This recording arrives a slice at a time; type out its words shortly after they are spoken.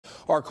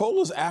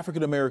Arcola's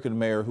African-American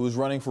mayor, who's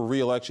running for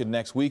re-election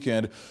next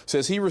weekend,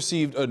 says he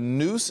received a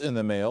noose in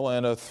the mail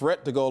and a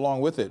threat to go along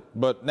with it.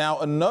 But now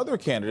another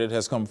candidate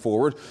has come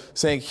forward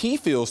saying he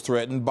feels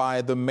threatened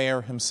by the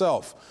mayor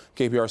himself.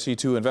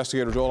 KPRC2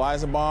 investigator Joel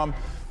Eisenbaum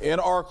in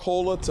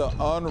Arcola to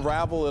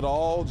unravel it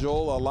all.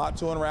 Joel, a lot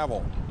to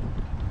unravel.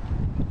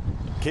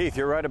 Keith,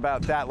 you're right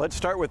about that. Let's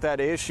start with that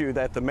issue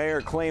that the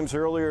mayor claims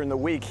earlier in the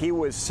week he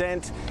was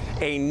sent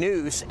a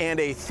noose and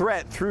a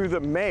threat through the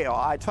mail.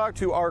 I talked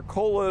to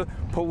Arcola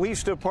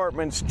Police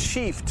Department's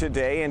chief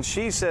today, and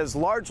she says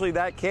largely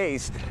that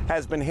case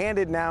has been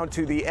handed now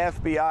to the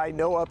FBI.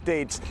 No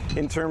updates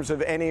in terms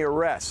of any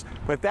arrests.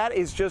 But that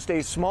is just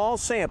a small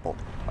sample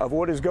of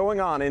what is going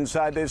on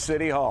inside this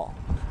city hall.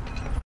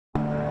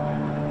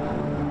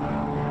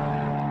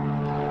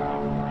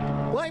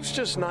 Life's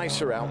just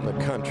nicer out in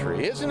the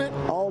country, isn't it?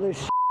 All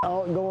this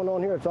going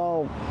on here, it's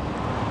all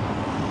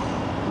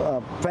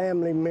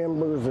family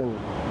members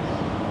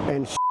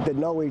and that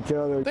know each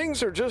other.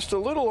 Things are just a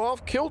little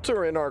off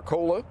kilter in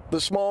Arcola, the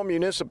small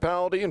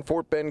municipality in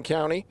Fort Bend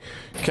County.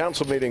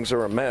 Council meetings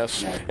are a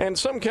mess, and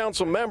some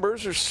council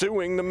members are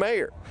suing the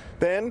mayor.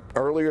 Then,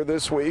 earlier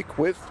this week,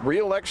 with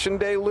re-election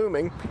day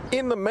looming,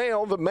 in the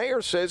mail, the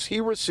mayor says he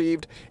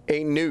received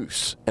a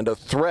noose and a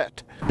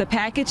threat. The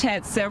package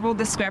had several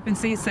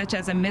discrepancies, such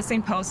as a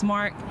missing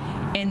postmark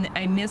and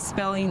a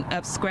misspelling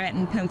of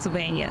Scranton,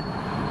 Pennsylvania.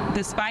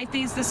 Despite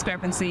these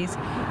discrepancies,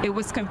 it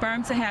was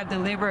confirmed to have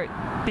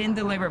been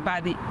delivered by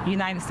the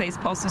United States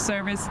Postal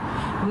Service,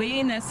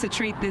 leading us to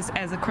treat this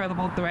as a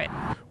credible threat.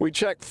 We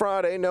checked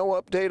Friday, no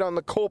update on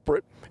the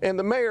culprit, and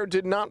the mayor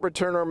did not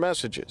return our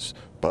messages.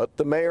 But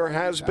the mayor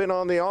has been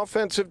on the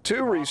offensive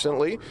too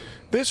recently.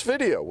 This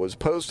video was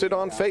posted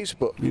on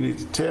Facebook. You need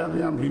to tell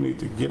them you need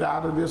to get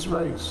out of this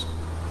race.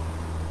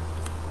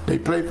 They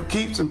play for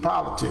keeps in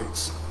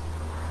politics.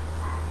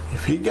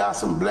 If he got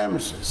some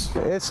blemishes.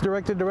 It's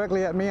directed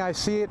directly at me. I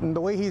see it, and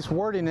the way he's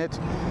wording it,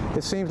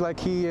 it seems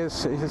like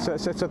it's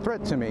a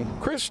threat to me.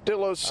 Chris De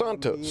Los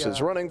Santos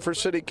is running for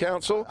city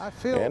council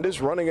and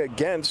is running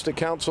against a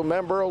council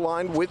member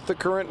aligned with the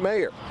current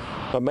mayor.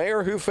 A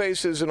mayor who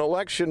faces an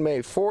election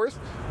May 4th,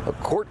 a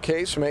court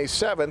case May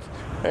 7th,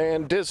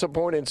 and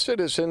disappointed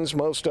citizens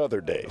most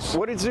other days.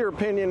 What is your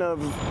opinion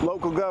of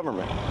local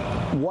government?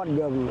 What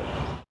government?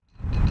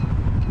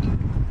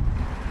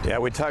 Yeah,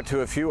 we talked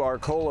to a few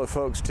Arcola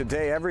folks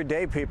today,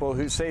 everyday people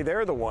who say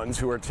they're the ones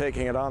who are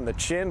taking it on the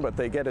chin, but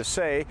they get a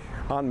say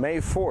on May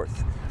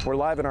 4th. We're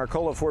live in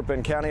Arcola, Fort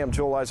Bend County. I'm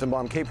Joel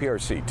Eisenbaum,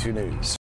 KPRC 2 News.